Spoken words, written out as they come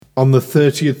On the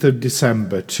 30th of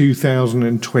December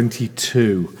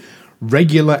 2022,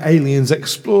 regular Aliens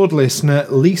Explored listener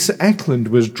Lisa Eklund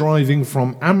was driving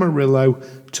from Amarillo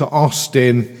to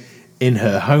Austin in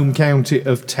her home county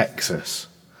of Texas.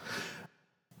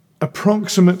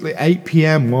 Approximately 8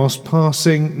 p.m. whilst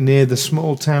passing near the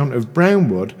small town of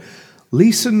Brownwood,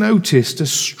 Lisa noticed a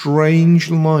strange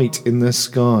light in the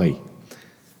sky.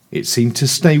 It seemed to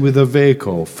stay with her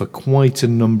vehicle for quite a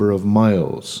number of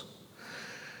miles.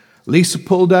 Lisa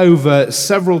pulled over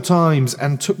several times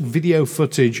and took video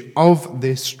footage of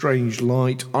this strange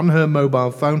light on her mobile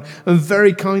phone and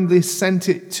very kindly sent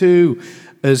it to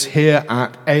us here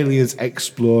at Aliens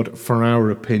Explored for our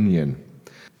opinion.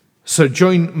 So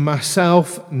join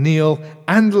myself, Neil,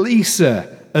 and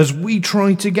Lisa as we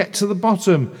try to get to the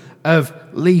bottom of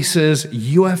Lisa's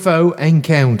UFO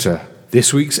encounter.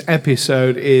 This week's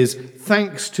episode is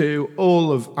thanks to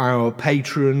all of our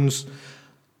patrons,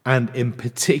 and in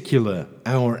particular,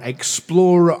 our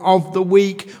Explorer of the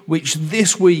Week, which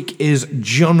this week is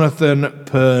Jonathan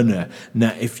Perner.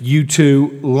 Now, if you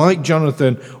too, like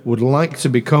Jonathan, would like to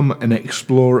become an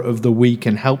Explorer of the Week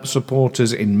and help support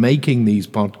us in making these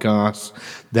podcasts,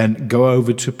 then go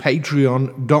over to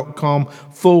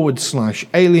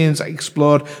patreon.com/Aliens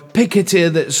Explored, pick a tier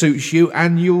that suits you,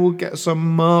 and you will get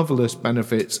some marvellous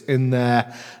benefits in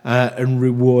there and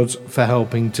rewards for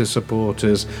helping to support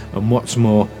us. And what's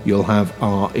more, you'll have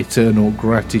our eternal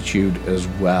gratitude as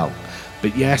well.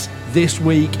 But yes, this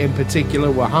week in particular,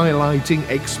 we're highlighting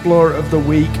Explorer of the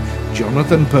Week,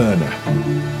 Jonathan Perner.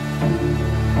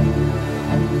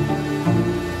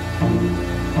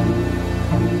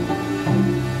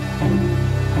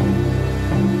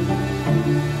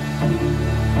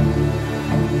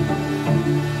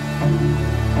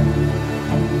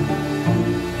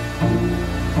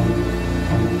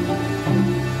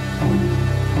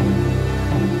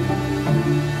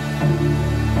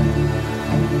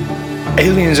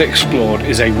 Aliens Explored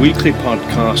is a weekly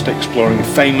podcast exploring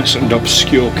famous and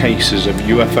obscure cases of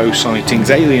UFO sightings,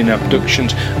 alien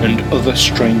abductions, and other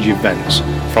strange events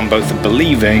from both a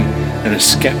believing and a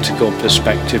skeptical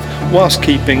perspective, whilst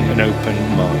keeping an open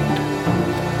mind.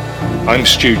 I'm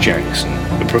Stu Jackson,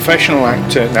 a professional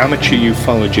actor and amateur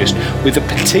ufologist with a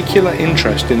particular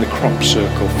interest in the crop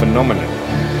circle phenomenon.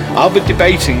 I'll be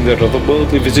debating that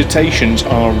otherworldly visitations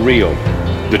are real.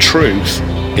 The truth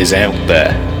is out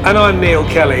there. And I'm Neil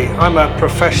Kelly. I'm a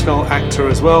professional actor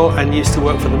as well and used to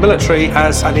work for the military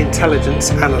as an intelligence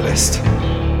analyst.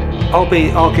 I'll be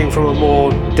arguing from a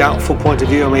more doubtful point of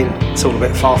view. I mean, it's all a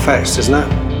bit far-fetched, isn't it?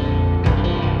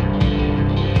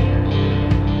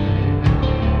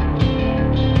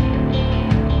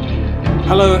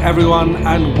 Hello everyone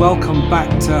and welcome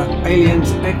back to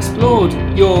Aliens Explored,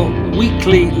 your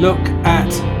weekly look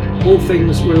at all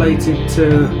things related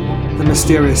to the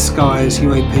mysterious skies,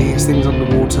 UAPs, things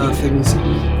underwater, things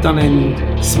done in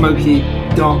smoky,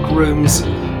 dark rooms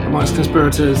amongst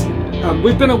conspirators.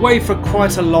 We've been away for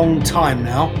quite a long time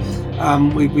now.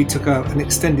 We took an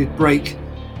extended break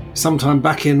sometime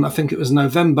back in, I think it was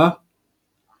November,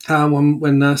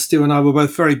 when Stu and I were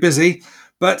both very busy.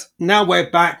 But now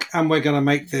we're back and we're going to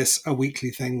make this a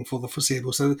weekly thing for the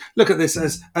foreseeable. So look at this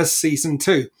as season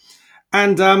 2.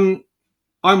 And I'm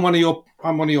one of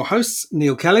your hosts,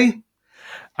 Neil Kelly.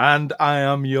 And I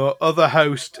am your other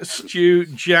host, Stu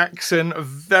Jackson.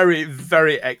 Very,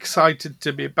 very excited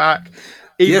to be back.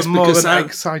 Even more than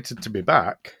excited to be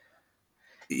back.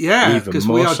 Yeah, because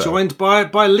we are joined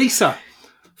by Lisa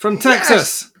from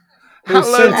Texas. Yes.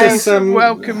 Hello, Lisa.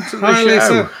 Welcome to the show.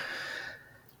 Lisa.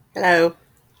 Hello.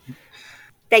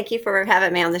 Thank you for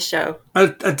having me on the show. A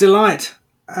delight.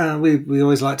 We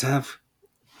always like to have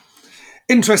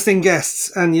interesting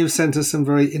guests, and you've sent us some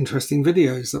very interesting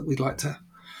videos that we'd like to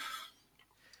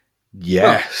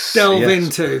delve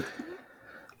into.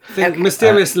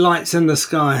 Mysterious lights in the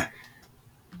sky.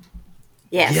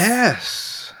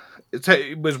 Yes.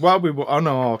 It was while we were on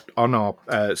our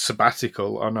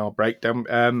sabbatical, on our breakdown.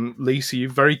 Lisa, you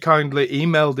very kindly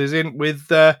emailed us in with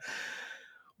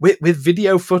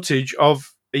video footage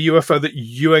of a UFO that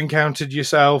you encountered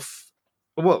yourself.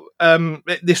 Well,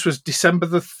 this was December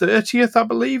the 30th, I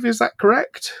believe. Is that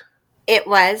correct? It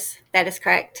was. That is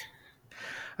correct.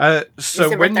 So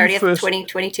December when 30th, you first,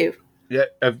 2022. Yeah.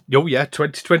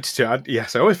 2022.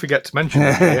 Yes, I always forget to mention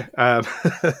that here.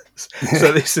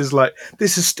 So this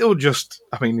is still just,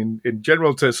 I mean, in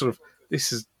general terms, sort of,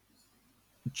 this is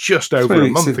just over a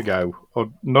month ago,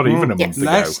 or not even a month ago.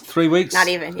 Less, 3 weeks. Not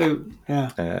even,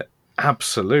 yeah.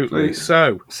 Absolutely.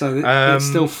 So it's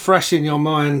still fresh in your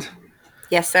mind.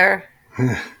 Yes, sir.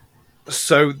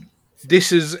 So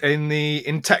this is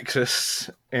in Texas,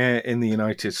 in the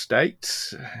United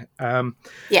States.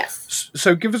 Yes.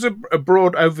 So give us a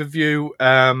broad overview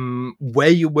where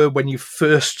you were when you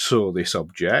first saw this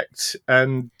object,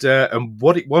 and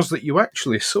what it was that you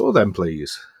actually saw. Then,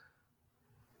 please.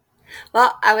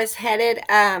 Well, I was headed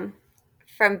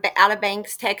from Outer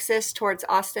Banks, Texas, towards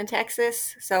Austin,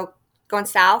 Texas. So going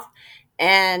south,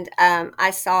 and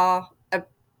I saw a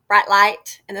bright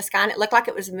light in the sky, and it looked like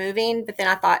it was moving. But then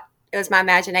I thought it was my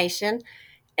imagination.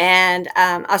 And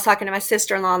I was talking to my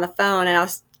sister-in-law on the phone, and I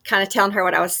was kind of telling her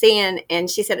what I was seeing. And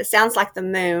she said, it sounds like the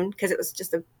moon, because it was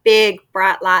just a big,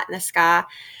 bright light in the sky.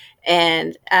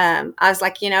 And I was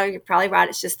like, you're probably right.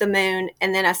 It's just the moon.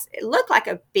 And then it looked like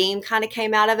a beam kind of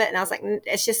came out of it. And I was like,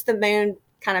 it's just the moon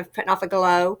kind of putting off a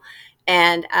glow.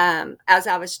 And as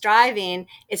I was driving,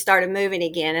 it started moving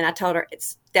again. And I told her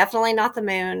it's definitely not the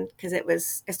moon, because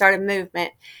it started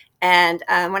movement. And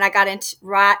when I got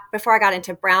right before I got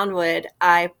into Brownwood,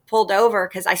 I pulled over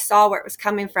because I saw where it was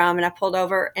coming from, and I pulled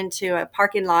over into a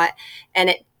parking lot, and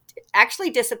it actually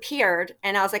disappeared.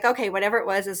 And I was like, okay, whatever it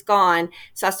was is gone.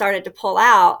 So I started to pull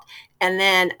out, and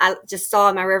then I just saw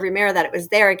in my rearview mirror that it was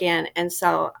there again. And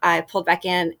so I pulled back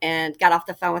in and got off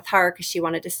the phone with her because she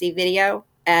wanted to see video.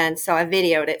 And so I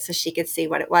videoed it so she could see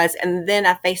what it was. And then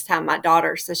I FaceTimed my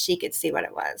daughter so she could see what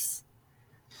it was.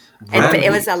 And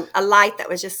it was a light that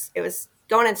was it was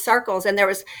going in circles, and there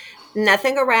was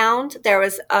nothing around. There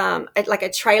was like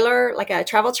a trailer, like a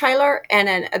travel trailer, and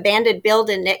an abandoned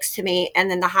building next to me, and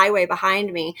then the highway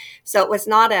behind me. So it was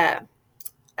not a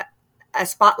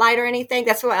spotlight or anything.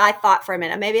 That's what I thought for a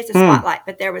minute. Maybe it's a spotlight,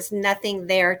 but there was nothing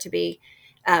there to be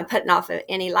putting off of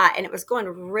any light. And it was going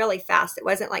really fast. It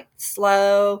wasn't like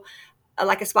slow,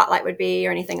 like a spotlight would be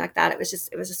or anything like that. It was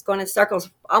just going in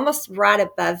circles almost right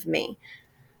above me.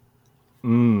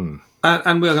 And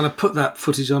we're going to put that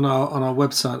footage on our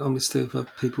website, obviously, for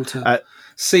people to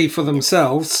see for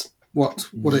themselves what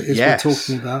it is we're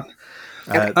talking about.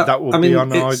 That will be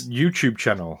on our YouTube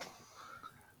channel.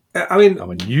 Our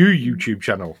new YouTube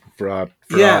channel for our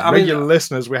regular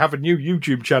listeners. We have a new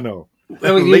YouTube channel.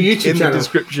 Link in the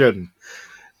description.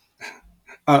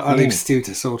 I'll leave Stu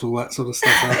to sort all that sort of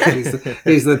stuff out.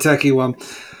 He's the techie one.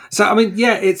 So,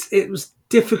 it was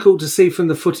difficult to see from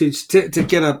the footage to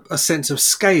get a sense of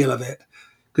scale of it,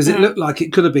 because it looked like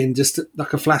it could have been just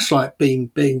like a flashlight beam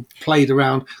being played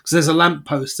around, because there's a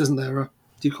lamppost, isn't there?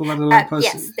 Do you call that a lamppost?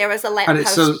 Yes, there was a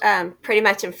lamppost pretty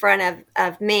much in front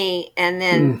of me, and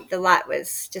then the light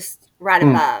was just right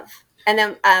above. And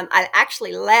then I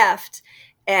actually left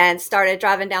and started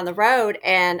driving down the road,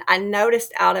 and I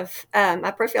noticed out of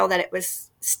my peripheral that it was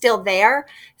still there.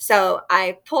 So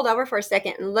I pulled over for a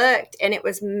second and looked, and it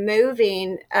was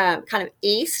moving kind of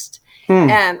east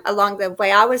along the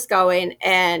way I was going,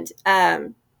 and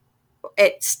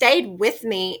it stayed with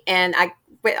me, and I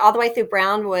went all the way through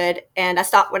Brownwood, and I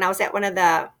stopped when I was at one of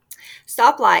the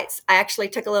stoplights. I actually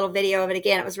took a little video of it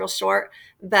again. It was real short,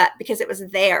 but because it was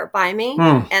there by me.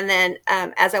 And then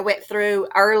as I went through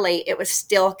early, it was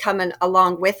still coming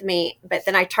along with me, but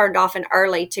then I turned off in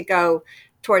early to go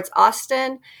towards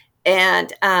Austin,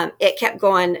 and it kept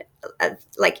going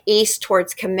like east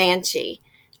towards Comanche.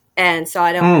 And so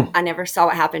I never saw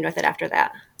what happened with it after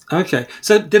that. Okay.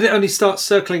 So did it only start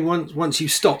circling once you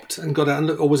stopped and got out and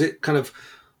looked, or was it kind of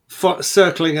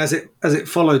circling as it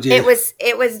followed you?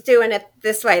 It was doing it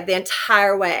this way the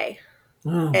entire way.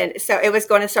 And so it was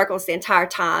going in circles the entire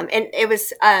time, and it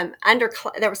was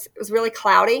it was really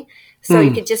cloudy, so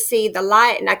you could just see the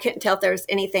light, and I couldn't tell if there was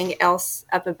anything else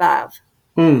up above.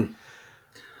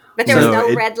 But there was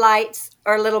no red lights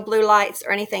or little blue lights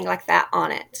or anything like that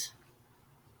on it.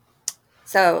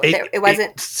 So it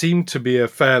wasn't. It seemed to be a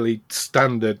fairly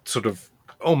standard sort of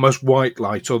almost white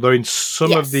light, although in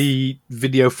some of the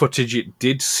video footage it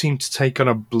did seem to take on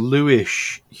a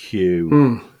bluish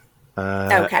hue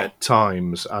at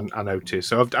times. I noticed.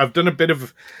 So I've done a bit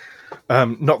of.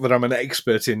 Not that I'm an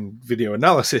expert in video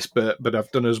analysis, but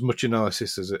I've done as much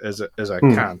analysis as I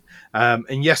can.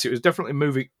 And yes, it was definitely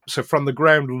moving. So from the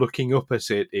ground looking up at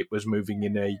it, it was moving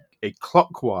in a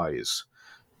clockwise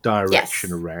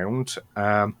direction around.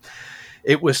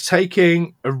 It was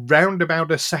taking around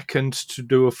about a second to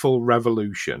do a full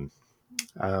revolution.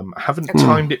 I haven't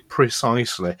timed it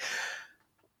precisely,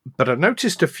 but I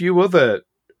noticed a few other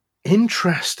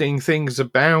interesting things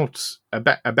about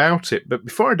it. But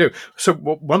before I do, so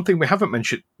one thing we haven't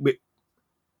mentioned,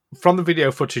 from the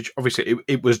video footage, obviously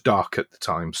it was dark at the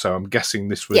time, so I'm guessing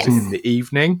this was in the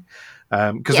evening,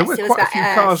 because there were quite a few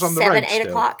cars on the road. 8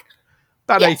 o'clock.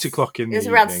 About 8 o'clock in the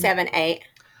evening. It was around 7, 8.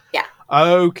 Yeah.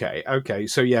 Okay.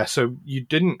 So so you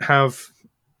didn't have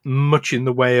much in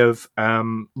the way of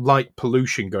light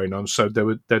pollution going on. So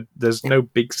there's no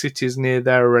big cities near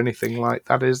there or anything like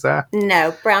that, is there?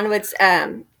 No, Brownwood's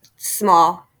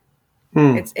small.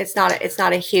 It's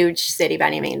not a huge city by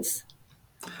any means.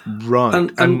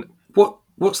 Right. And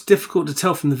what's difficult to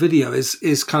tell from the video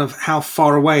is kind of how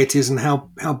far away it is and how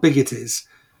big it is.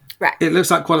 Right. It looks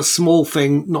like quite a small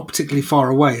thing, not particularly far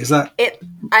away. Is that it?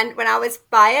 And when I was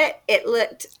by it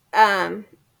looked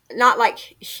not like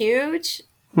huge,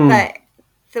 but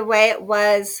the way it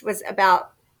was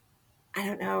about, I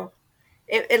don't know.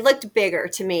 It looked bigger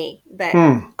to me, but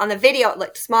on the video it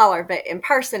looked smaller. But in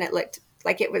person, it looked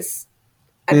like it was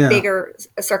a bigger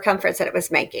circumference that it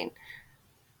was making.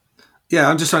 Yeah,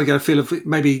 I'm just trying to get a feel of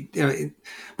maybe,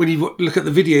 when you look at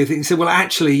the video, you say, well,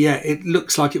 actually, yeah, it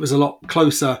looks like it was a lot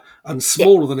closer and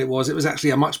smaller than it was. It was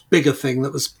actually a much bigger thing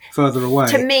that was further away.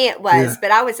 To me, it was,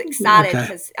 but I was excited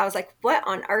because I was like, what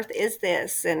on earth is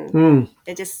this? And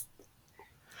it just,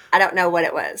 I don't know what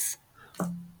it was.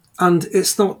 And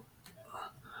it's not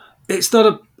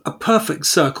a perfect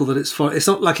circle that it's for. It's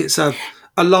not like it's a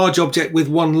large object with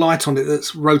one light on it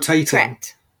that's rotating.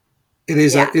 Correct. It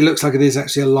is. It looks like it is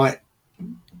actually a light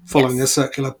following a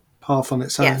circular path on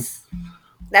its own. Yes,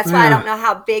 that's why I don't know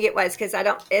how big it was, because I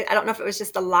don't know if it was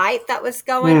just the light that was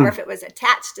going or if it was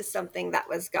attached to something that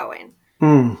was going.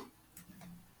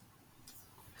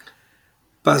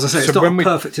 But as I say, it's not a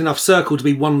perfect enough circle to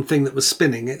be one thing that was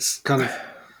spinning. It's kind of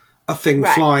a thing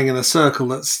flying in a circle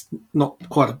that's not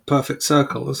quite a perfect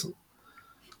circle, isn't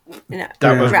it? No.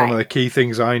 That was one of the key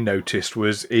things I noticed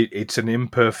was it's an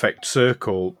imperfect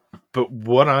circle. But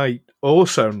what I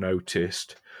also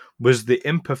noticed was the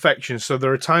imperfection. So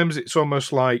there are times it's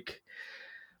almost like,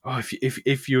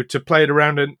 if you were to play it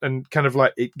around and kind of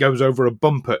like it goes over a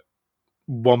bump at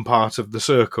one part of the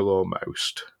circle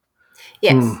almost.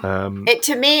 Yes.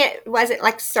 To me, it wasn't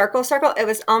like circle. It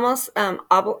was almost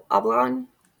oblong,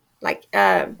 like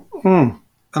an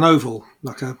oval,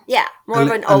 like a more of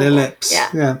an oval. An ellipse.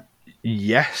 Yeah.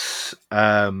 Yes.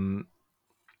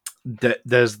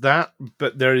 There's that,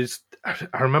 but there is.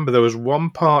 I remember there was one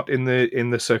part in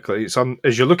the circle. It's on,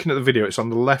 as you're looking at the video, it's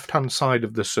on the left hand side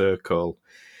of the circle.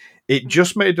 It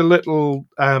just made a little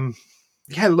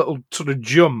little sort of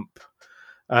jump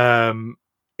in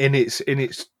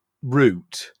its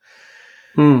route.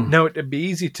 Now it'd be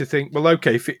easy to think, well,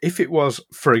 okay, if it was,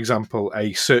 for example,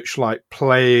 a searchlight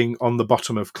playing on the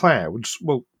bottom of clouds,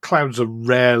 well, clouds are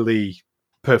rarely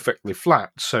perfectly flat,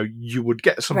 so you would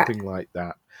get something like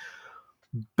that.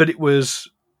 But it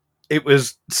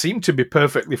seemed to be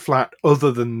perfectly flat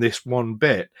other than this one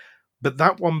bit. But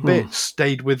that one bit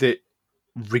stayed with it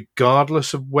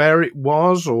regardless of where it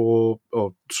was or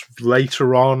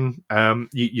later on.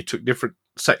 You took different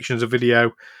sections of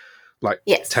video, like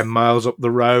 10 miles up the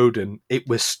road, and it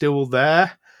was still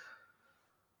there.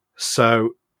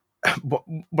 So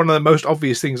one of the most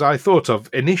obvious things I thought of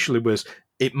initially was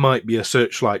it might be a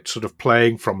searchlight sort of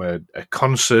playing from a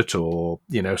concert or,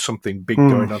 something big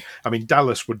going on. I mean,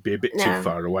 Dallas would be a bit too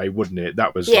far away, wouldn't it?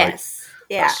 That was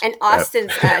and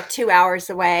Austin's 2 hours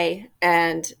away,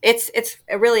 and it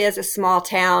really is a small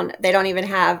town. They don't even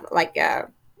have like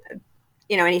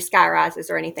any sky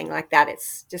rises or anything like that.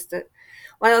 It's just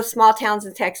one of those small towns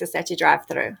in Texas that you drive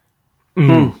through.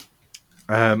 And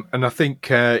I think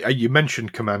you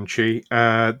mentioned Comanche.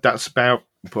 That's about,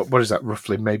 what is that,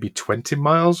 roughly maybe 20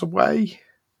 miles away?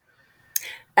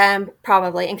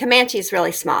 Probably. And Comanche is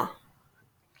really small.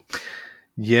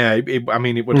 Yeah,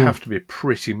 it would have to be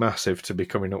pretty massive to be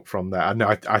coming up from there. And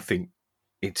I think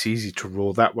it's easy to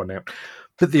rule that one out.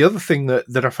 But the other thing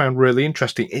that I found really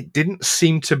interesting, it didn't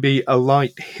seem to be a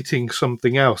light hitting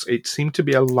something else. It seemed to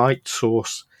be a light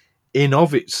source in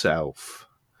of itself.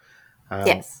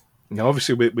 Yes. Now,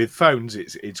 obviously, with phones,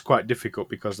 it's quite difficult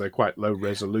because they're quite low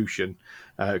resolution,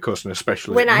 of course, and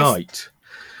especially at night.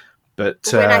 But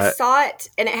when I saw it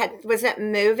and wasn't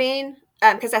moving,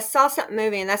 because I saw something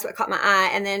moving, and that's what caught my eye,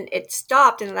 and then it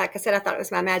stopped, and like I said, I thought it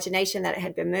was my imagination that it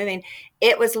had been moving.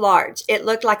 It was large. It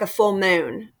looked like a full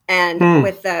moon, and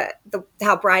with the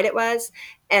how bright it was,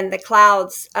 and the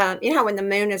clouds. How when the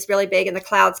moon is really big and the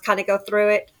clouds kind of go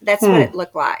through it, that's what it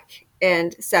looked like.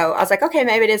 And so I was like, okay,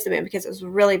 maybe it is the moon because it was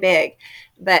really big.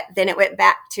 But then it went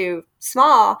back to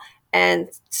small and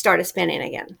started spinning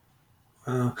again.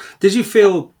 Did you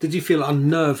feel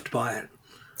unnerved by it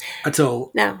at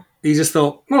all? No. You just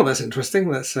thought, well, that's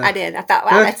interesting. I did. I thought,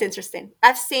 wow, that's interesting.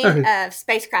 I've seen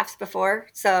spacecrafts before,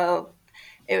 so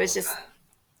it was just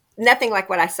nothing like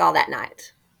what I saw that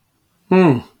night.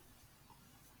 So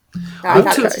I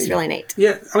thought it was just really neat.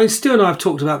 Yeah, I mean, Stu and I have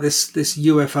talked about this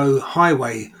UFO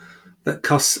highway that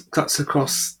cuts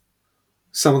across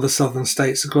some of the southern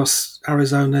states across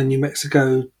Arizona, New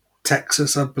Mexico,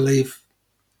 Texas, I believe.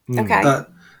 Okay.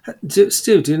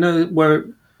 Stu, do you know where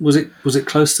was it? Was it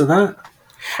close to that?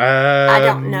 I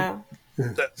don't know.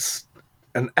 That's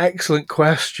an excellent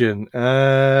question.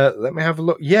 Let me have a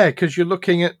look. Yeah, because you're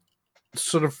looking at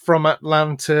sort of from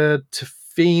Atlanta to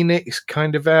Phoenix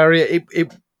kind of area.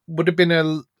 It would have been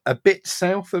a bit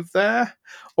south of there.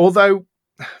 Although,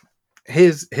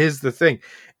 here's the thing.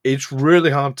 It's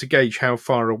really hard to gauge how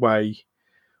far away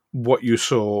what you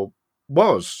saw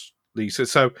was, Lisa.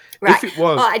 So Right. if it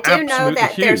was Well, I do know absolutely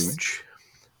that huge...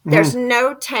 there's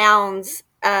no towns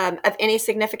of any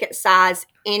significant size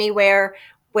anywhere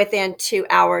within 2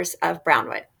 hours of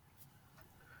Brownwood.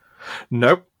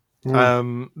 Nope.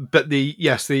 But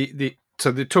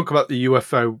so they talk about the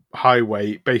UFO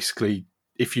highway. Basically,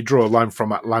 if you draw a line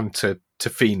from Atlanta to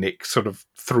Phoenix, sort of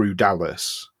through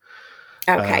Dallas,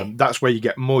 Okay. that's where you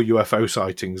get more UFO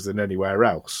sightings than anywhere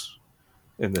else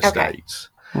in the States.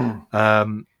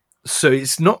 So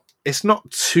it's not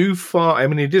too far. I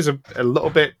mean, it is a little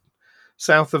bit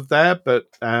south of there, but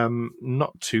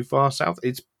not too far south.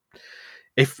 It's,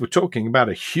 if we're talking about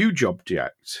a huge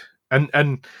object,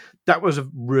 and that was a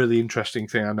really interesting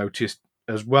thing I noticed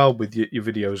as well with your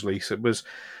videos, Lisa, was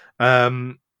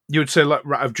you would say, like,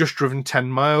 right, I've just driven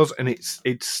 10 miles and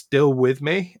it's still with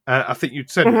me. I think you'd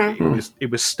said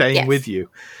it was staying Yes. with you.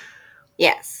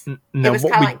 Yes. Now, it was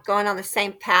kind of like going on the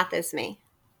same path as me.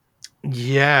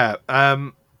 Yeah.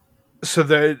 So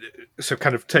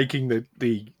kind of taking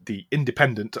the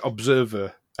independent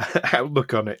observer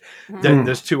outlook on it,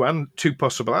 there's two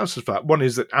possible answers for that. One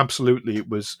is that absolutely it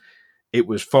was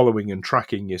following and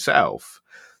tracking yourself.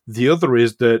 The other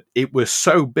is that it was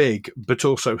so big but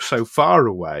also so far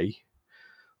away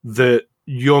that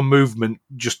your movement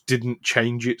just didn't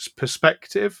change its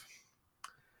perspective.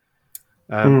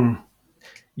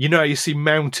 You know, you see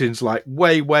mountains like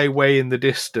way in the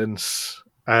distance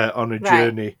on a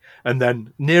journey, and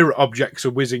then nearer objects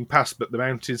are whizzing past, but the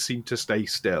mountains seem to stay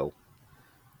still.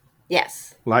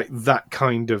 Yes. Like that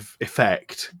kind of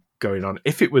effect going on.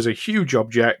 If it was a huge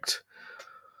object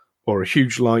or a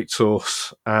huge light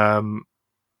source that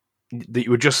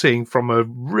you were just seeing from a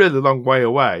really long way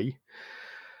away,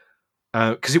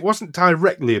 because it wasn't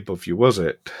directly above you, was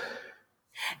it?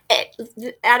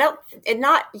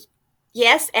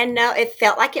 Yes and no. It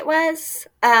felt like it was,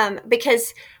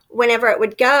 because whenever it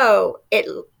would go, it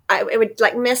would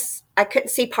like miss. I couldn't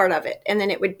see part of it, and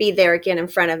then it would be there again in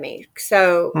front of me.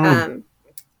 So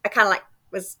I kind of like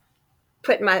was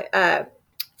putting my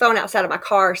phone outside of my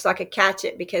car so I could catch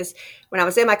it, because when I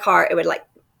was in my car, it would like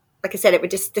I said, it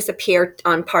would just disappear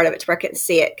on part of it to where I couldn't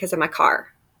see it because of my car.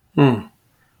 It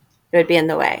would be in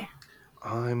the way.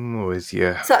 I'm with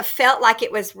you. So it felt like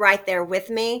it was right there with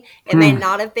me. It may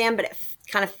not have been, but it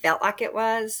kind of felt like it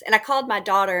was. And I called my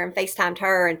daughter and FaceTimed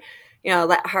her and,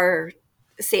 let her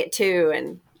see it too.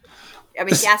 And I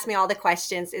mean, she asked me all the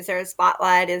questions. Is there a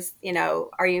spotlight?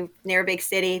 Are you near a big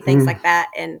city? Things like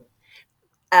that. And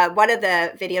one of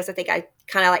the videos, I think I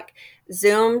kind of like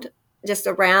zoomed just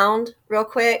around real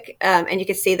quick. And you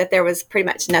could see that there was pretty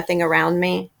much nothing around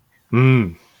me.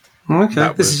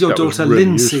 Okay, this is your daughter really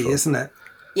Lindsay, useful. Isn't it?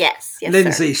 Yes,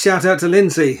 Lindsay, sir. shout out to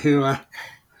Lindsay, who's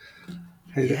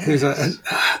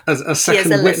a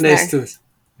second witness to this,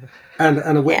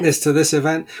 and a witness to this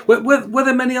event. Were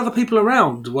there many other people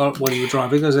around while you were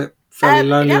driving? Was it fairly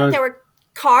lonely? No, there were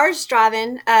cars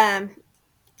driving. I'm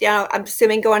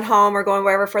assuming going home or going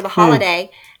wherever for the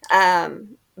holiday.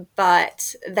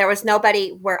 But there was nobody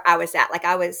where I was at. Like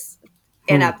I was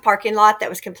in a parking lot that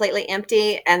was completely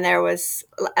empty, and there was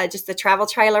just a travel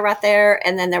trailer right there,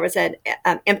 and then there was an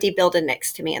empty building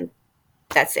next to me, and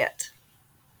that's it.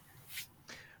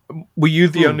 Were you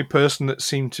the only person that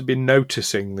seemed to be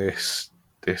noticing this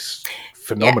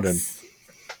phenomenon?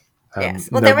 Yes.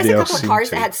 Well, there was a couple of cars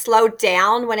that had slowed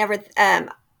down whenever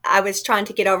I was trying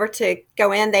to get over to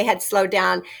go in. They had slowed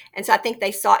down, and so I think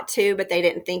they saw it too, but they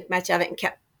didn't think much of it and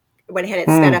went ahead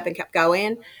and sped up and kept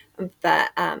going. But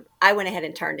I went ahead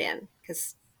and turned in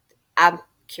because I'm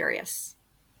curious.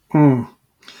 And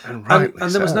there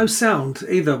was no sound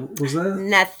either, was there?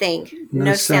 Nothing.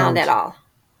 No sound at all.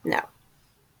 No.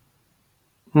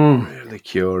 Really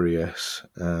curious.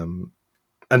 And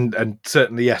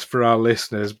certainly, yes, for our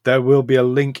listeners, there will be a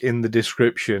link in the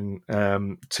description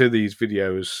to these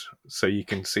videos so you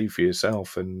can see for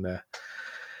yourself. And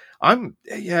I'm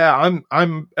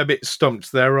a bit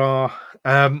stumped.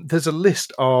 There's a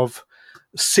list of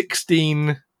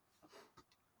 16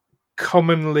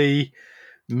 commonly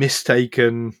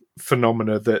mistaken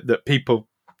phenomena that people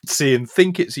see and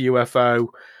think it's a UFO,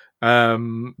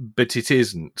 but it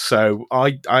isn't. So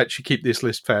I actually keep this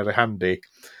list fairly handy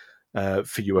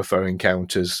for UFO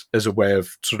encounters as a way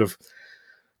of sort of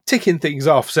ticking things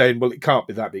off, saying, well, it can't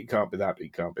be that, it can't be that,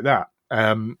 it can't be that.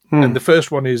 And the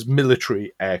first one is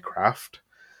military aircraft.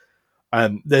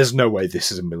 There's no way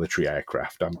this is a military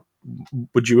aircraft.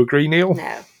 Would you agree, Neil?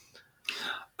 No.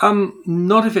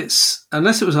 Not if it's,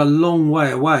 unless it was a long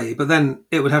way away, but then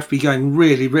it would have to be going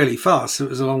really, really fast if it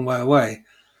was a long way away.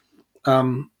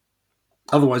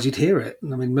 Otherwise, you'd hear it.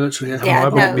 I mean, military aircraft. Yeah, I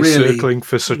wouldn't be really, circling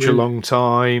for such a long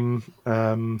time.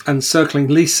 And circling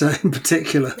Lisa in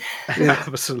particular. Yeah.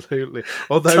 Absolutely.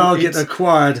 Although Target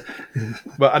acquired.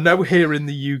 But I know here in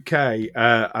the UK,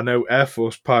 I know Air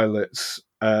Force pilots,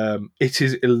 it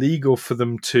is illegal for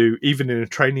them to, even in a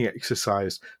training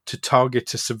exercise, to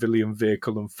target a civilian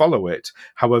vehicle and follow it.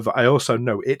 However, I also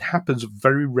know it happens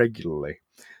very regularly.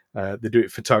 They do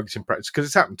it for targeting practice, because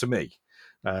it's happened to me.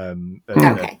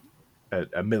 Okay.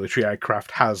 A military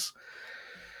aircraft has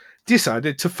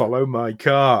decided to follow my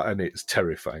car, and it's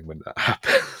terrifying when that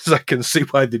happens. I can see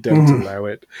why they don't allow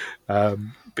it.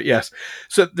 But yes,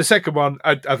 so the second one,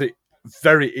 I think,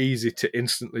 very easy to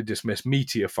instantly dismiss: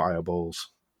 meteor fireballs.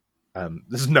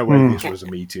 There's no way this was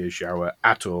a meteor shower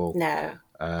at all. No.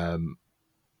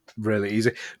 Really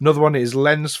easy. Another one is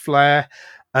lens flare.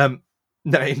 Now,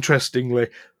 interestingly,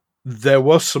 there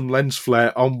was some lens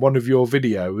flare on one of your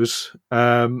videos,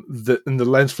 and the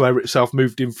lens flare itself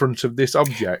moved in front of this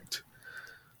object.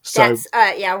 So That's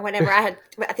whenever I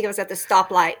think it was at the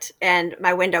stoplight and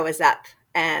my window was up,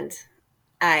 and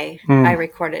I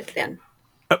recorded then.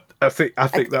 I think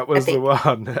that was the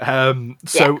one.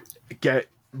 Get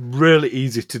really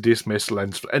easy to dismiss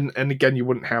lens flare, and again, you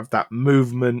wouldn't have that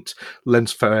movement.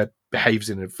 Lens flare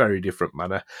behaves in a very different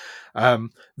manner.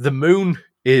 The moon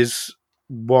is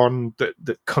one that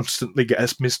constantly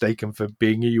gets mistaken for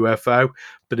being a UFO,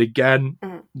 but again,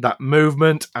 that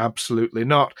movement, absolutely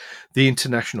not. The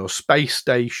International Space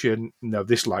Station, no,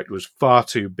 this light was far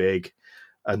too big,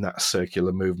 and that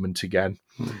circular movement again.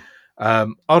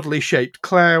 Oddly shaped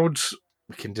clouds,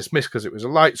 we can dismiss because it was a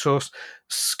light source.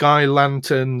 Sky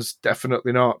lanterns,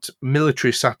 definitely not.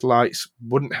 Military satellites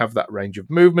wouldn't have that range of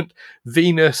movement.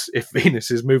 Venus, if Venus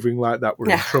is moving like that,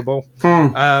 we're in trouble.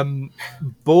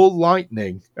 Ball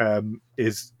lightning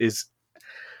is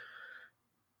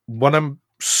one I'm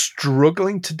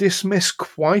struggling to dismiss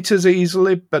quite as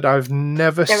easily, but I've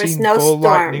never seen ball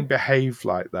lightning behave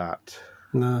like that.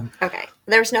 No. Okay.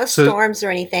 There was no storms or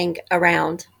anything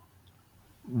around.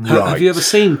 Right. Have you ever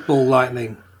seen ball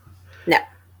lightning? No.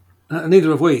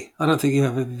 Neither have we. I don't think you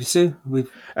have. Have you seen?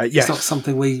 Yes. It's not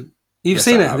something we... You've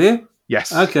seen it, have you?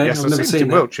 Yes. Okay, yes, I've never seen it. In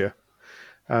Wiltshire.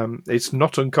 It's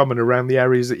not uncommon around the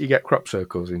areas that you get crop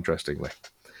circles, interestingly.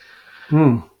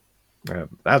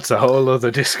 That's a whole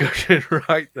other discussion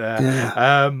right there.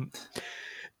 Yeah.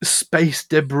 Space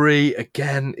debris,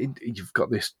 again, you've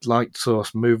got this light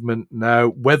source movement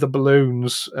now. Weather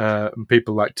balloons, and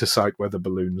people like to cite weather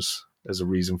balloons as a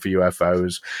reason for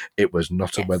UFOs. It was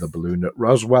not a weather balloon at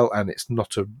Roswell, and it's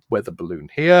not a weather balloon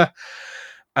here.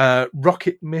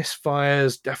 Rocket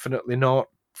misfires, definitely not.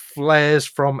 Flares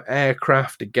from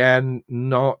aircraft, again,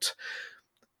 not.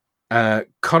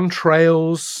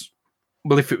 Contrails,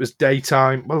 well, if it was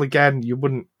daytime, well, again, you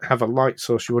wouldn't have a light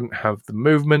source, you wouldn't have the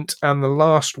movement. And the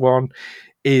last one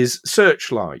is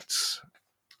searchlights.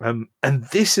 And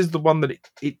this is the one that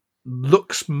it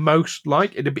looks most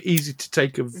like. It'd be easy to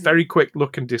take a very quick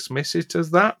look and dismiss it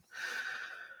as that.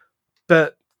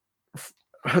 But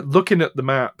looking at the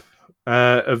map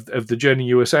of the Journey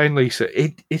USA and Lisa,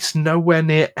 it's nowhere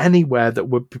near anywhere that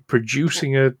would be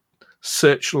producing a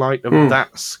searchlight of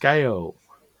that scale.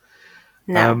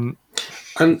 No.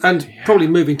 And probably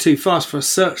moving too fast for a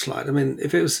searchlight. I mean,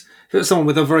 if it was someone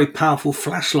with a very powerful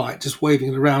flashlight just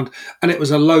waving it around, and it was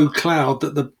a low cloud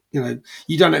that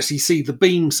you don't actually see the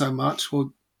beam so much,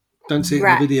 or don't see it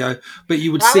in the video, but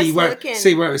you would see where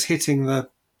it was hitting the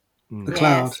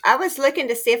cloud. Yes. I was looking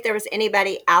to see if there was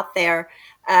anybody out there,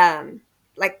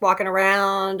 like walking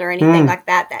around or anything like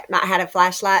that might have a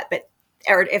flashlight,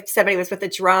 or if somebody was with a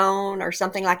drone or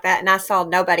something like that, and I saw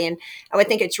nobody. And I would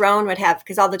think a drone would have,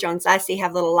 because all the drones I see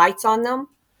have little lights on them.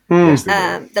 Yes,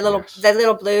 the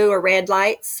little blue or red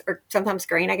lights, or sometimes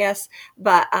green, I guess.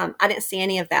 But I didn't see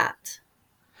any of that.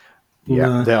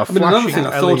 Yeah, they are flashing another thing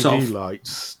I thought LED of,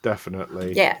 lights,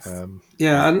 definitely. Yes. And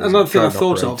another thing I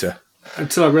thought of,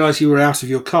 until I realised you were out of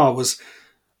your car, was,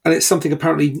 and it's something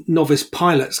apparently novice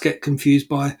pilots get confused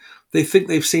by. They think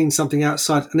they've seen something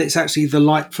outside, and it's actually the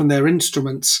light from their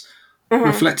instruments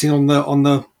reflecting on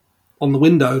the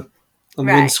window, on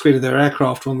the windscreen of their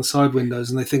aircraft, or on the side windows,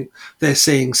 and they think they're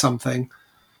seeing something.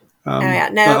 yeah,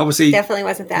 no, but obviously, definitely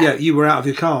wasn't that. yeah, you were out of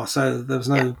your car, so there was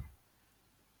no.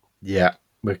 Yeah,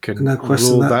 we can No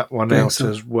question rule that that one being out so.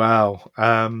 as well.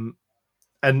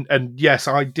 And yes,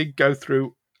 I did go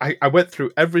through. I went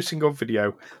through every single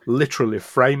video, literally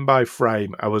frame by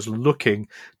frame. I was looking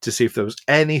to see if there was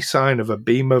any sign of a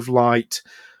beam of light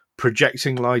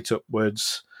projecting light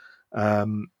upwards.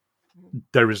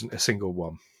 There isn't a single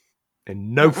one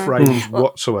in no frames Well,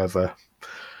 whatsoever.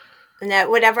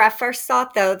 no, whenever I first saw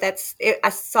it, though, I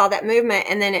saw that movement,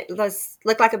 and then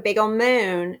looked like a big old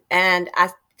moon, and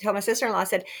I told my sister-in-law, I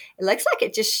said, it looks like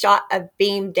it just shot a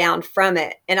beam down from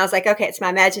it, and I was like, okay, it's my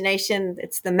imagination,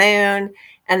 it's the moon,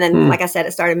 and then, like I said,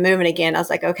 it started moving again. I was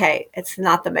like, okay, it's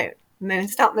not the moon.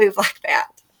 Moons don't move like that.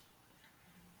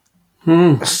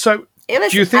 So, It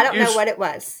was. do you think I don't know what it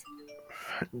was.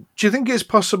 Do you think it's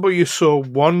possible you saw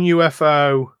one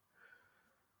UFO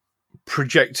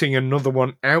projecting another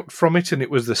one out from it, and it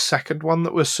was the second one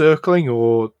that was circling,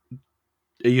 or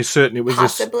are you certain it was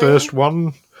Possibly. this first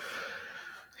one?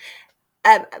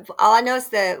 All I know is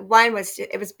the one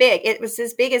it was big. It was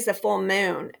as big as the full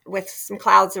moon with some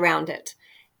clouds around it,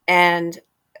 and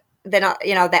then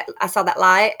that I saw that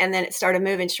light, and then it started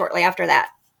moving shortly after that,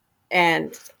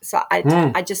 and so I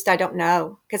don't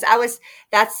know, because I was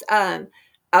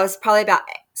probably about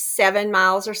 7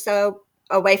 miles or so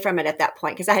away from it at that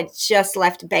point, because I had just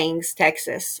left Bangs,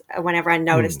 Texas, whenever I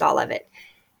noticed all of it.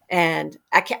 And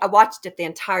I watched it the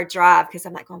entire drive, because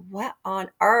I'm like, going, what on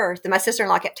earth? And my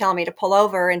sister-in-law kept telling me to pull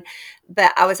over,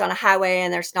 but I was on a highway,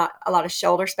 and there's not a lot of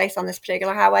shoulder space on this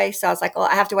particular highway. So I was like, well,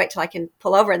 I have to wait till I can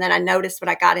pull over. And then I noticed when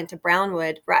I got into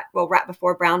Brownwood, right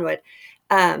before Brownwood,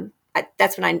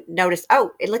 that's when I noticed,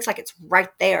 oh, it looks like it's right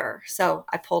there. So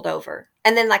I pulled over.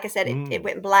 And then, like I said, it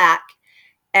went black.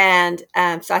 And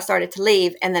so I started to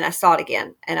leave, and then I saw it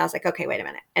again. And I was like, okay, wait a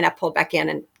minute. And I pulled back in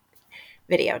and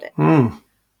videoed it.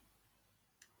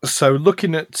 So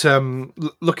looking at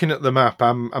the map,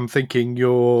 I'm thinking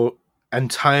your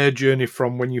entire journey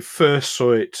from when you first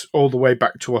saw it all the way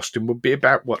back to Austin would be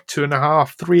about, what,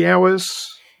 2.5, 3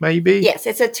 hours, maybe? Yes,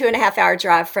 it's a 2.5 hour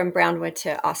drive from Brownwood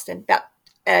to Austin. About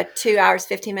 2 hours,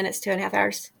 15 minutes, 2.5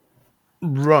 hours.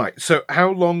 Right. So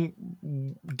how long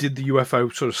did the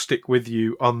UFO sort of stick with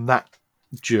you on that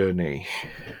journey?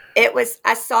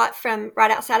 I saw it from right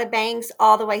outside of Bangs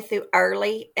all the way through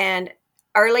Early, and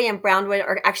Early and Brownwood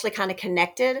are actually kind of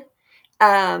connected.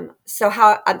 So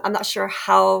I'm not sure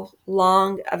how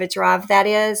long of a drive that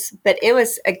is, but it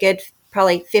was a good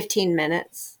probably 15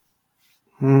 minutes.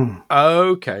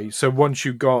 Okay, so once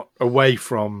you got away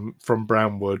from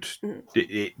Brownwood,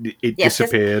 it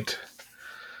disappeared.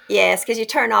 Yes, because you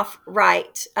turn off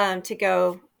right to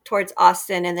go towards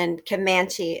Austin, and then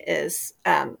Comanche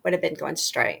would have been going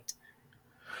straight,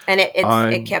 and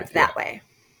it kept that way.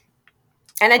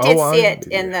 And I did see it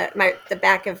in the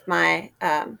back of my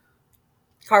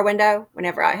car window.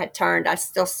 Whenever I had turned, I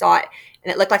still saw it,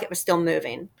 and it looked like it was still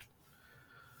moving.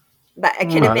 But it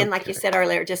could have been, like you said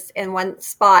earlier, just in one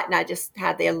spot, and I just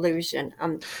had the illusion.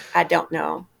 I don't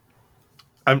know.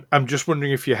 I'm just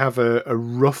wondering if you have a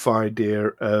rough idea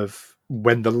of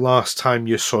when the last time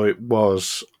you saw it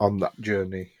was on that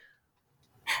journey.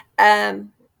 I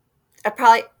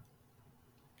probably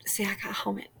I got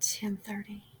home at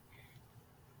 10:30.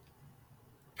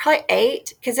 Probably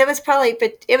 8, because it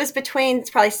was between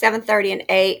probably 7:30 and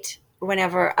 8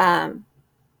 whenever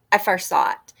I first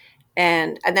saw it.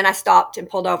 And then I stopped and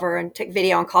pulled over and took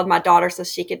video and called my daughter so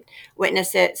she could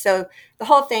witness it. So the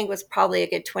whole thing was probably a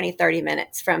good 20, 30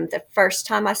 minutes from the first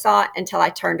time I saw it until I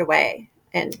turned away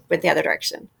and went the other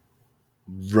direction.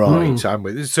 Right, I'm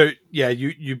with you. So, yeah,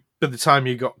 you by the time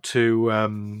you got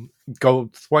to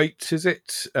Goldthwaite, is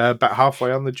it? About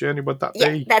halfway on the journey, would that be?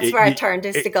 Yeah, that's where I turned,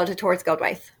 to go towards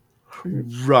Goldthwaite.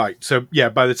 Right, so, yeah,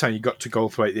 by the time you got to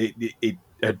Goldthwaite, it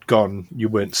had gone. You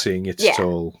weren't seeing it at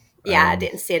all. Yeah, I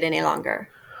didn't see it any longer.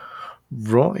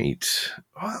 Right.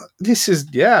 Well, this is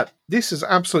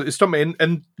absolutely stunning.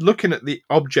 And looking at the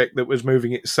object that was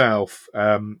moving itself,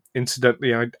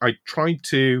 incidentally, I tried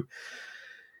to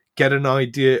get an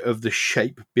idea of the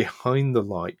shape behind the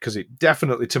light, because it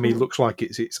definitely, to me, looks like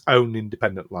it's its own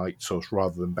independent light source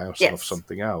rather than bouncing off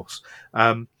something else.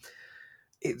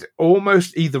 It's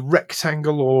almost either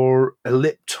rectangle or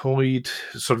elliptoid,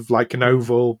 sort of like an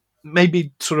oval,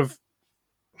 maybe sort of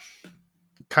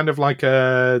kind of like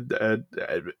for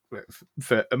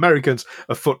Americans,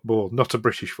 a football, not a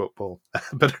British football,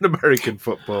 but an American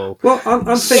football. Well, I'm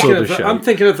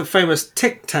thinking of the famous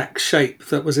Tic Tac shape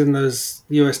that was in those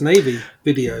US Navy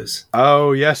videos.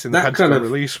 Oh yes, in the Pentagon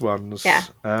release ones.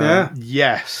 Yeah.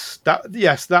 Yes,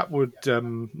 that would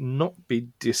not be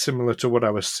dissimilar to what I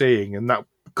was seeing, and that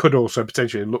could also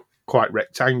potentially look quite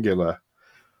rectangular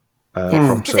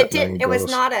from Because certain it was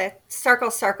angles. not a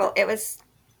circle. It was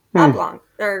oblong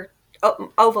or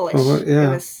ovalish. Yeah. It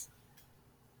was.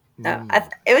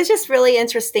 It was just really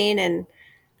interesting, and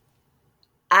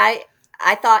I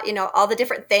thought, all the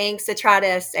different things to try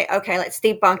to say, okay, let's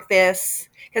debunk this.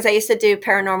 Because I used to do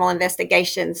paranormal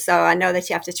investigations, so I know that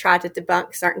you have to try to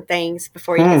debunk certain things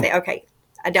before you can say, okay,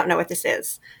 I don't know what this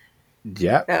is.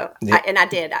 Yeah. So, Yeah. I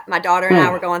did. My daughter and I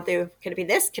were going through, could it be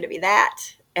this? Could it be that?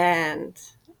 And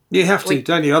You have to,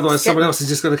 don't you? Otherwise, someone else is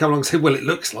just going to come along and say, well, it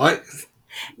looks like.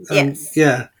 Yes.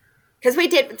 Yeah. Because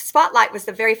Spotlight was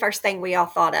the very first thing we all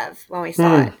thought of when we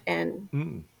saw it.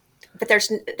 And but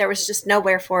there was just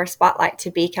nowhere for a Spotlight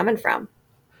to be coming from.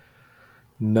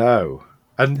 No.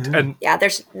 And Yeah,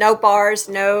 there's no bars,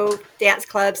 no dance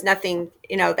clubs, nothing,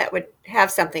 that would have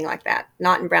something like that.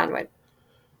 Not in Brownwood.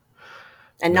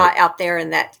 And not out there in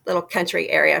that little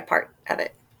country area part of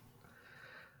it.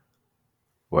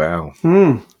 wow.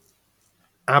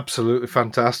 Absolutely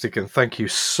fantastic, and thank you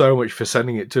so much for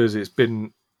sending it to us. It's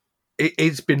been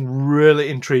really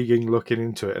intriguing looking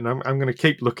into it, and I'm going to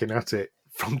keep looking at it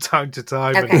from time to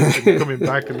time and coming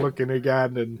back and looking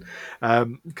again, and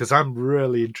because I'm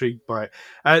really intrigued by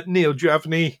it. Neil, do you have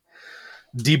any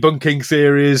debunking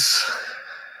theories?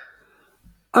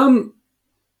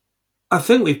 I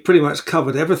think we've pretty much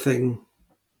covered everything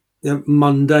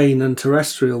mundane and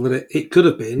terrestrial that it could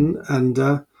have been, and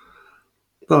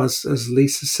well, as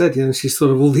Lisa said, she's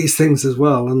thought of all these things as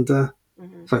well, and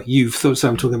so you've thought. So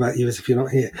I'm talking about you as if you're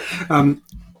not here.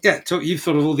 You've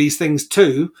thought of all these things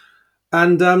too,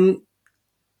 and I'm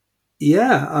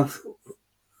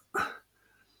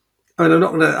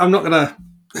not gonna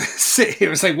sit here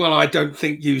and say, well, I don't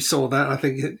think you saw that. I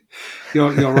think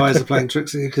your eyes are playing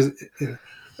tricks on you because.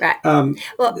 Right. I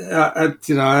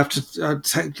have to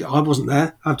take. I wasn't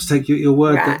there. I have to take you at your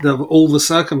word that of all the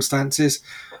circumstances,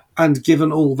 and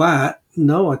given all that,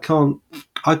 no, I can't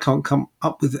come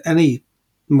up with any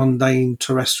mundane,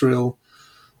 terrestrial,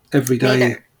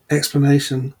 everyday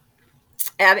explanation.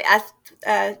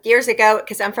 Years ago,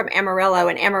 because I'm from Amarillo,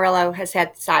 and Amarillo has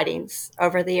had sightings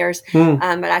over the years, but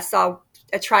I saw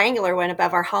a triangular one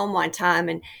above our home one time,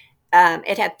 and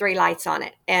it had 3 lights on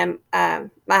it. And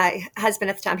my husband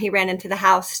at the time, he ran into the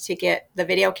house to get the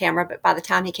video camera, but by the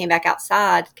time he came back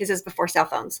outside, because it was before cell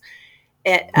phones,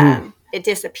 it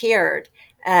disappeared.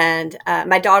 And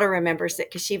my daughter remembers it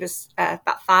because she was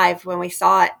about 5 when we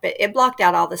saw it, but it blocked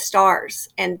out all the stars,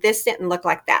 and this didn't look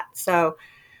like that. So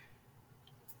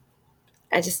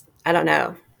I don't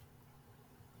know.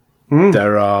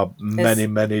 There are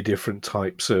many different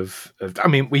types of. I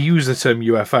mean, we use the term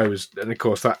UFOs, and of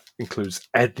course that includes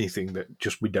anything that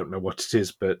just we don't know what it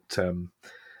is. But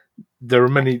there are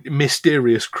many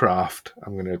mysterious craft.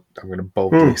 I'm gonna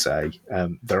boldly say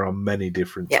there are many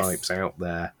different types out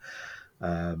there.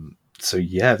 So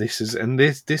yeah,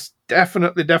 this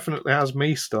definitely has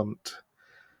me stumped.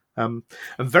 And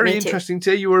very interesting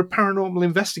to hear you were a paranormal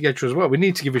investigator as well. We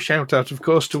need to give a shout out, of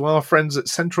course, to our friends at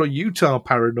Central Utah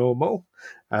Paranormal.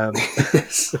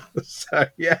 So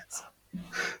yes,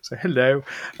 so hello.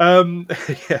 Really,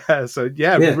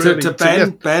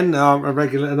 to Ben,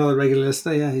 another regular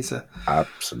listener. Yeah, he's a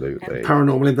absolutely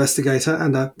paranormal investigator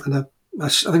and I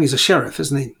think he's a sheriff,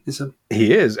 isn't he?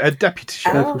 He is a deputy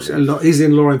sheriff. He's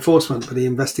in law enforcement, but he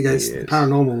investigates the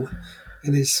paranormal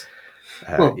in his.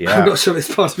 I'm not sure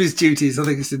it's part of his duties. I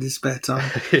think it's in his spare time.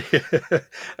 I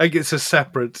think it's a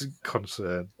separate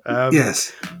concern.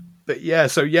 Yes. But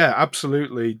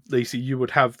absolutely, Lisa, you would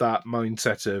have that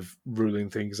mindset of ruling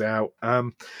things out.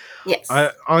 Yes.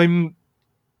 I'm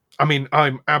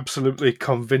absolutely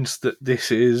convinced that this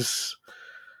is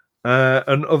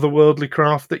an otherworldly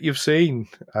craft that you've seen.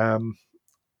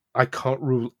 I can't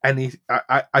rule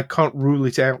I can't rule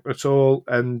it out at all,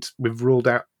 and we've ruled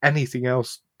out anything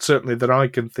else, certainly that I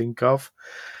can think of.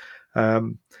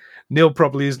 Neil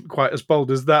probably isn't quite as bold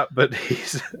as that, but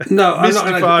he's I'm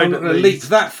not going to leap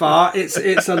that far. It's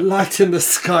a light in the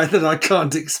sky that I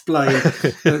can't explain.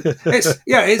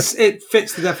 It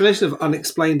fits the definition of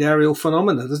unexplained aerial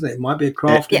phenomena, doesn't it? It might be a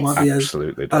craft, it might be a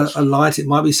light, it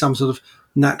might be some sort of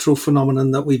natural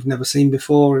phenomenon that we've never seen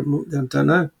before. I don't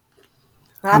know.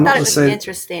 Well, I thought it was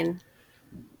interesting.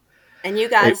 And you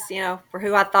guys, were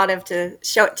who I thought of to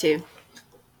show it to.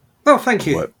 Well, thank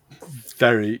you.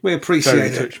 We appreciate very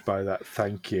it. Touched by that.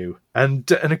 Thank you.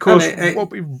 And of course,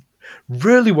 what we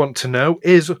really want to know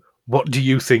is, what do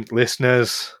you think,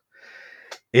 listeners?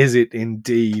 Is it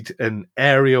indeed an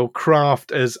aerial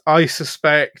craft, as I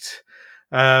suspect?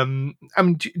 Do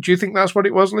you think that's what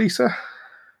it was, Lisa?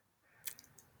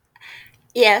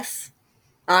 Yes.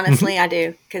 Honestly, I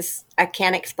do, because I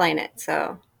can't explain it.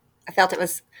 So I felt it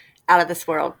was out of this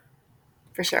world,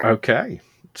 for sure. Okay.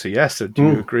 So, yes, so do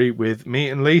you agree with me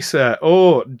and Lisa?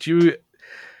 Or do you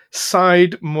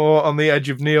side more on the edge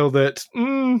of Neil that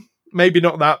maybe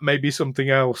not that, maybe something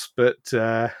else? But,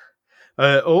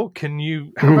 or can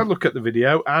you have a look at the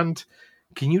video and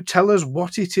can you tell us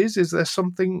what it is? Is there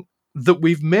something that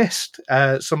we've missed?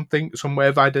 Some way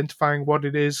of identifying what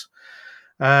it is?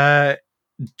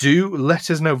 Do let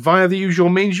us know via the usual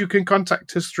means. You can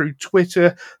contact us through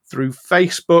Twitter, through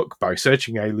Facebook, by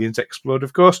searching Aliens Explored,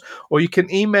 of course, or you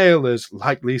can email us,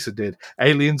 like Lisa did,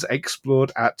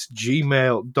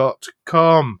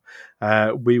 aliensexplored@gmail.com.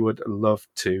 We would love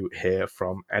to hear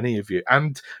from any of you.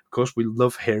 And, of course, we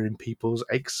love hearing people's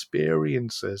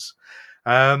experiences.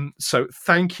 So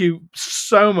thank you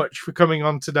so much for coming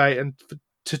on today and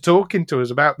to talking to us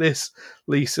about this,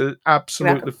 Lisa.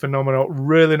 Absolutely phenomenal.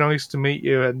 Really nice to meet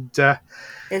you. And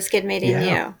it's good meeting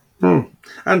you.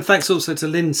 And thanks also to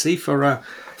Lindsay for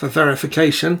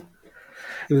verification,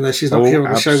 even though she's not here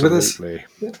on the show with us.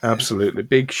 Absolutely.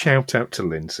 Big shout out to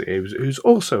Lindsay, who's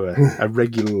also a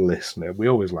regular listener. We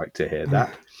always like to hear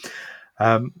that.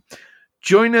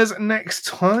 Join us next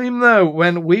time, though,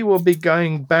 when we will be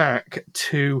going back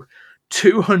to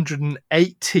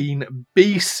 218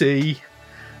 BC.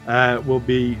 We'll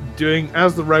be doing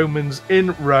As the Romans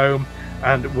in Rome,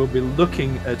 and we'll be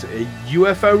looking at a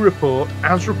UFO report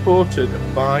as reported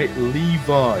by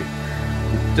Levi.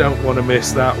 You don't want to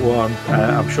miss that one.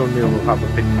 I'm sure Neil will have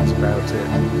opinions about it.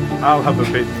 I'll have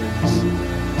opinions.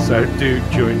 So do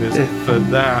join us for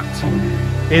that.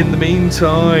 In the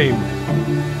meantime,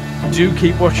 do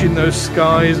keep watching those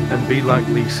skies and be like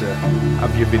Lisa.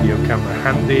 Have your video camera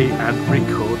handy and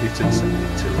record it and send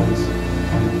it to us.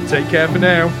 Take care for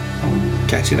now.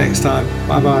 Catch you next time.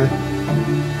 Bye-bye.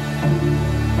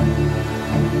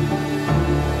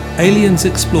 Aliens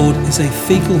Explored is a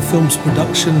Fecal Films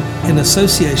production in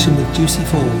association with Juicy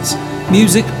Falls.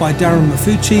 Music by Darren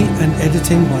Mafucci and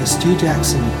editing by Stu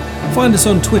Jackson. Find us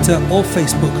on Twitter or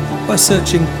Facebook by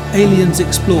searching Aliens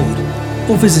Explored,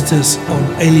 or visit us on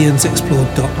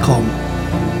aliensexplored.com.